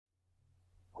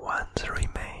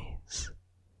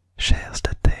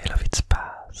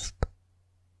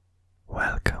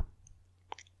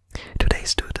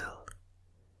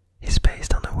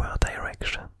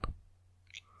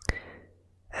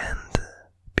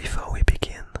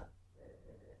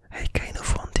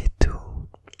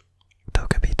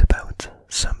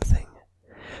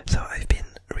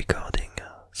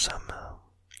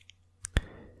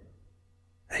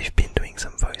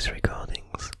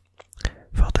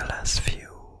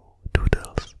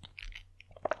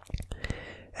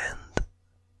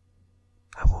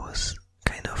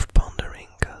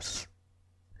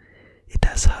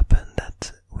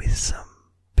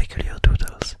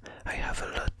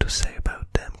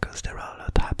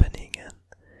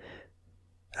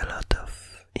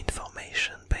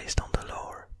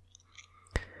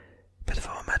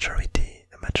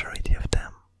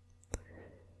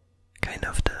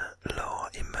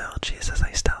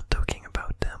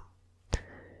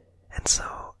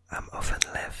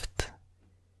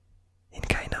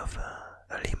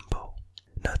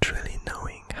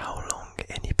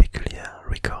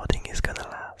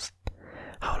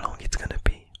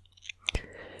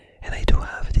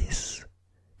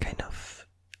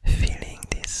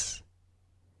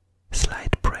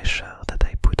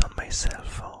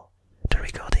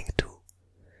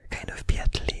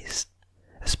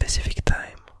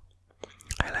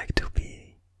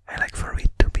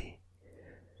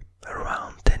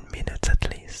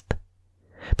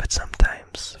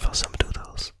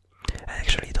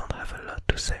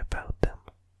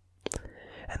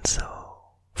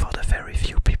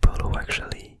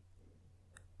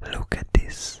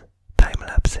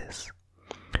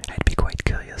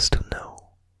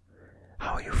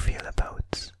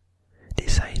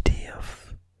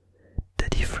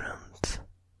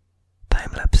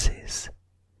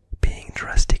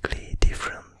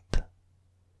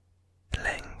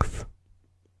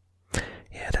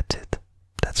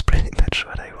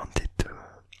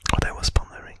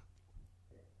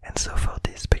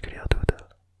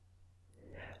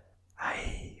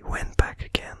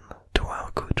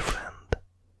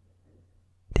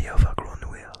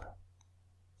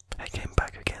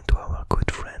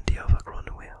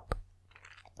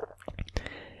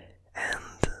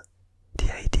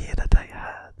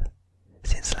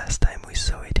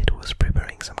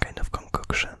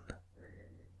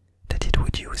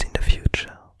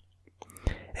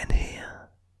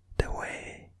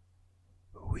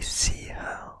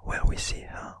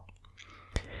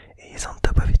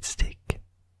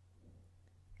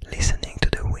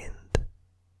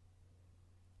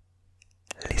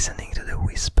listening to the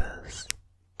whispers,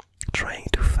 trying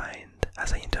to find,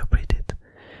 as I interpret it,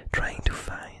 trying to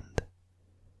find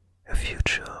a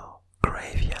future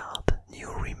graveyard,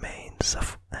 new remains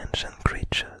of ancient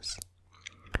creatures.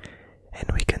 And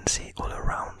we can see all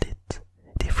around it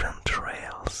different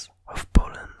trails of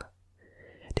pollen,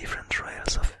 different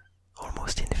trails of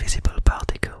almost invisible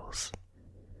particles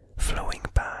flowing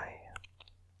by.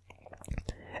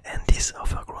 And this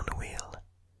overgrown wheel,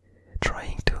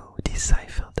 trying to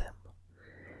decipher them,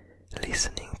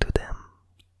 listening to them,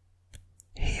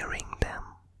 hearing them.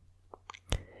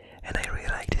 And I really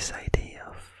like this idea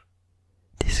of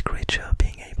this creature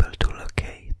being able to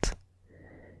locate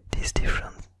these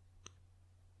different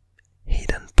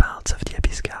hidden parts of the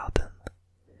abyss garden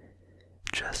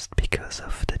just because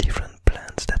of the different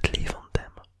plants that live on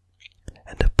them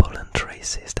and the pollen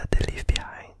traces that they leave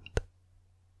behind.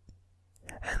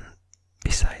 And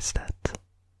besides that,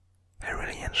 I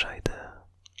really enjoy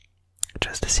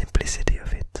just the simplicity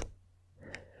of it.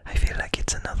 I feel like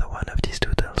it's another one of these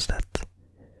doodles that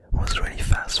was really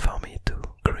fast for me to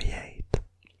create.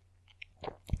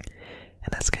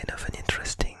 And that's kind of an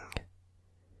interesting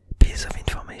piece of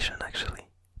information actually,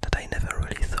 that I never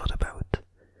really thought about.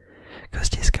 Because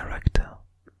this character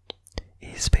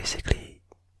is basically,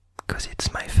 because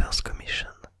it's my first commission,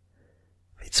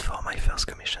 it's for my first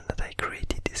commission that I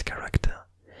created this character,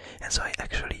 and so I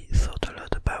actually thought a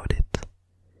lot about it,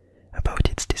 about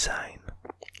its design,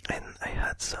 and I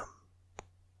had some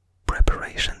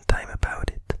preparation time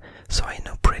about it, so I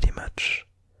know pretty much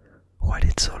what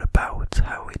it's all about,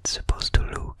 how it's supposed to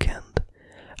look and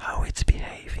how it's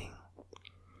behaving,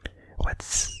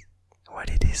 what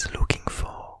it is looking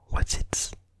for, what's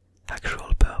its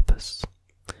actual purpose.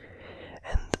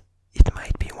 And it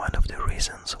might be one of the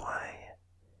reasons why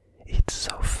it's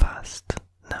so fast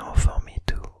now for me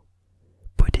to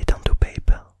put it onto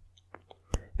paper,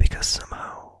 because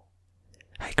somehow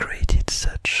I created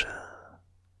such a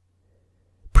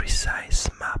precise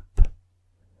map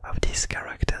of this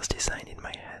character's design in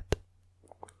my head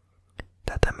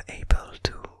that I'm able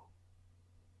to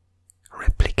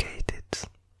replicate it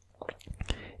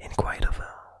in quite of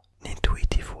an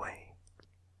intuitive way.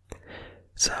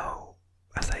 So,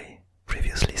 as I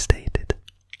previously stated,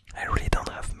 I really don't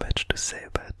have much to say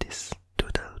about this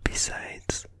doodle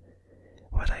besides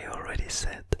what I already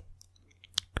said.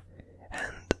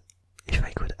 And if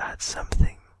I could add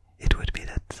something, it would be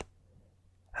that,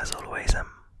 as always,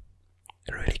 I'm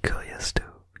really curious to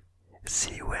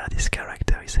see where this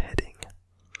character is heading,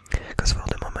 because for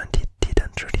the moment it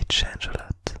didn't really change a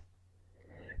lot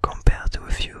compared to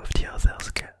a few of the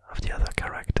other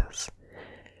characters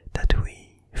that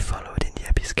we followed in the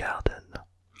Abyss Garden.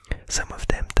 Some of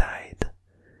them died,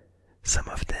 some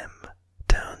of them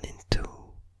turned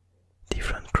into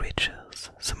different creatures,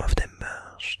 some of them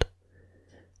merged,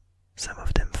 some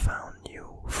of them found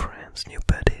new friends, new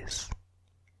buddies.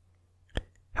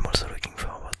 I'm also looking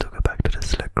forward to go back to the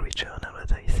slug creature now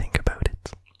that I think about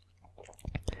it.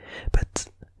 But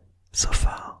so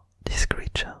far, this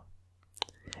creature,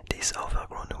 this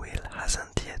overgrown wheel,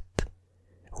 hasn't yet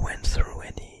went through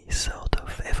any sort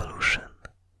of evolution.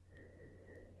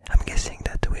 I'm guessing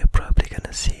that we're probably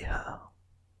gonna see her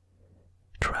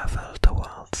travel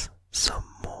towards some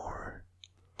more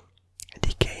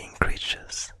decaying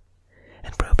creatures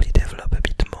and probably develop a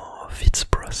bit more of its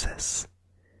process,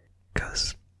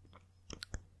 because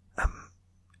I'm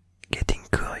getting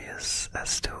curious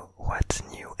as to what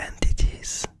new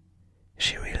entities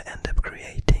she will end up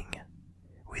creating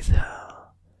with her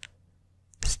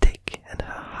stick and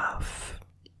her half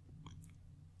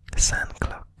sand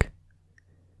clock.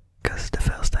 Because the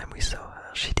first time we saw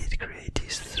her, she did create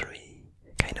these three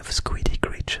kind of squiddy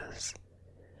creatures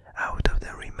out of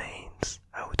the remains,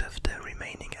 out of the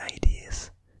remaining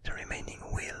ideas, the remaining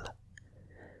will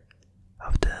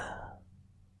of the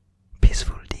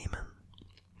peaceful demon.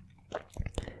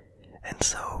 And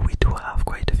so we do have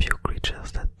quite a few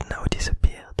creatures that now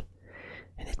disappeared,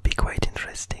 and it'd be quite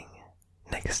interesting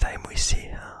next time we see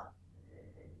her,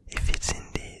 if it's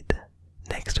indeed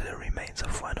next to the remains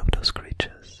of one of those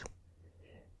creatures,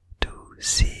 to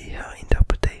see her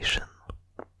interpretation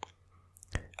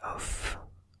of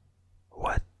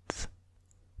what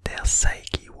their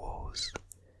psyche was,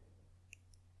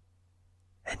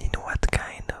 and in what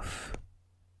kind of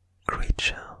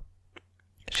creature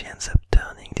she ends up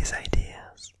turning these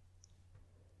ideas.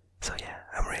 So yeah,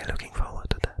 I'm really looking forward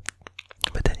to that.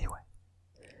 But anyway,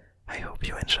 I hope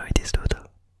you enjoyed this doodle.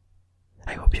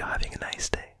 I hope you're having a nice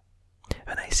day,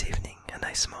 a nice evening, a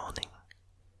nice morning,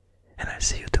 and I'll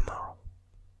see you tomorrow.